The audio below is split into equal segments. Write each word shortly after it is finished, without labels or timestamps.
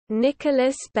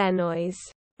Nicholas Benois.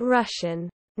 Russian.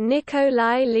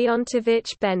 Nikolai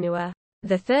Leontovich Benois.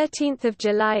 The 13th of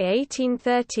July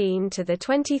 1813 to the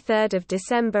 23rd of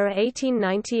December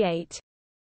 1898.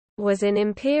 Was an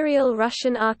Imperial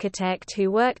Russian architect who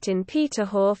worked in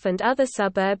Peterhof and other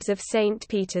suburbs of St.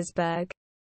 Petersburg.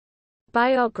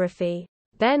 Biography.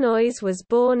 Benois was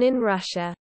born in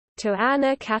Russia to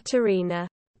Anna Katerina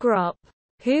Gropp,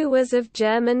 who was of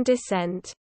German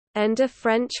descent, and a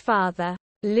French father,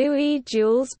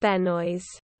 Louis-Jules Benois,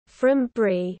 from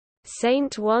Brie,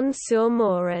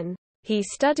 Saint-Ouen-sur-Morin. He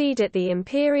studied at the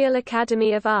Imperial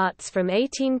Academy of Arts from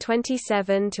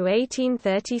 1827 to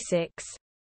 1836.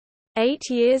 8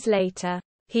 years later,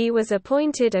 he was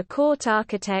appointed a court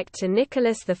architect to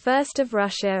Nicholas I of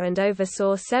Russia and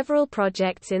oversaw several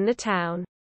projects in the town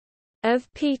of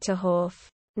Peterhof,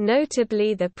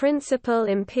 notably the principal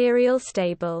imperial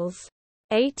stables.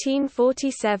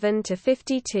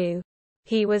 1847–52.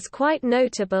 He was quite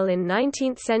notable in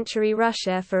 19th-century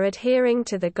Russia for adhering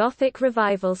to the Gothic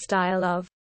Revival style of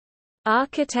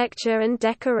architecture and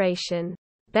decoration.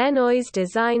 Benois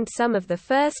designed some of the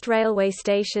first railway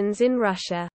stations in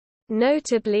Russia,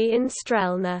 notably in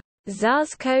Strelna,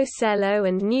 Zazko Selo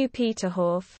and New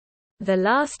Peterhof, the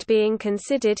last being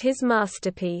considered his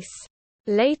masterpiece.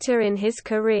 Later in his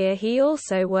career he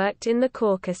also worked in the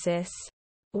Caucasus,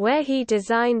 where he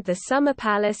designed the summer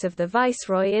palace of the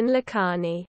viceroy in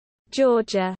Lakhani,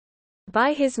 Georgia,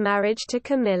 by his marriage to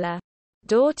Camilla,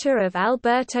 daughter of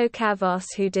Alberto Kavos,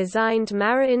 who designed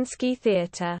Mariinsky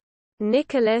Theatre.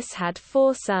 Nicholas had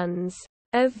 4 sons.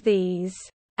 Of these,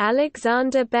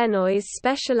 Alexander Benois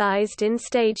specialized in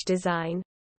stage design.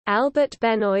 Albert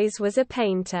Benois was a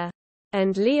painter,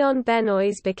 and Leon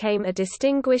Benois became a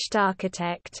distinguished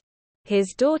architect.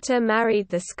 His daughter married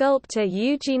the sculptor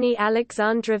Eugenie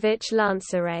Alexandrovich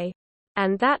Lansaret,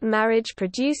 and that marriage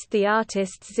produced the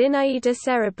artists Zinaida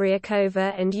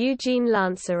Serebriakova and Eugene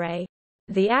Lansaret.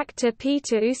 The actor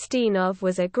Peter Ustinov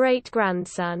was a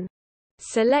great-grandson.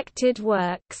 Selected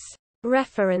works.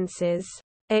 References.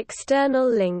 External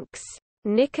links.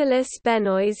 Nicholas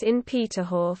Benois in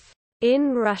Peterhof.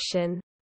 In Russian.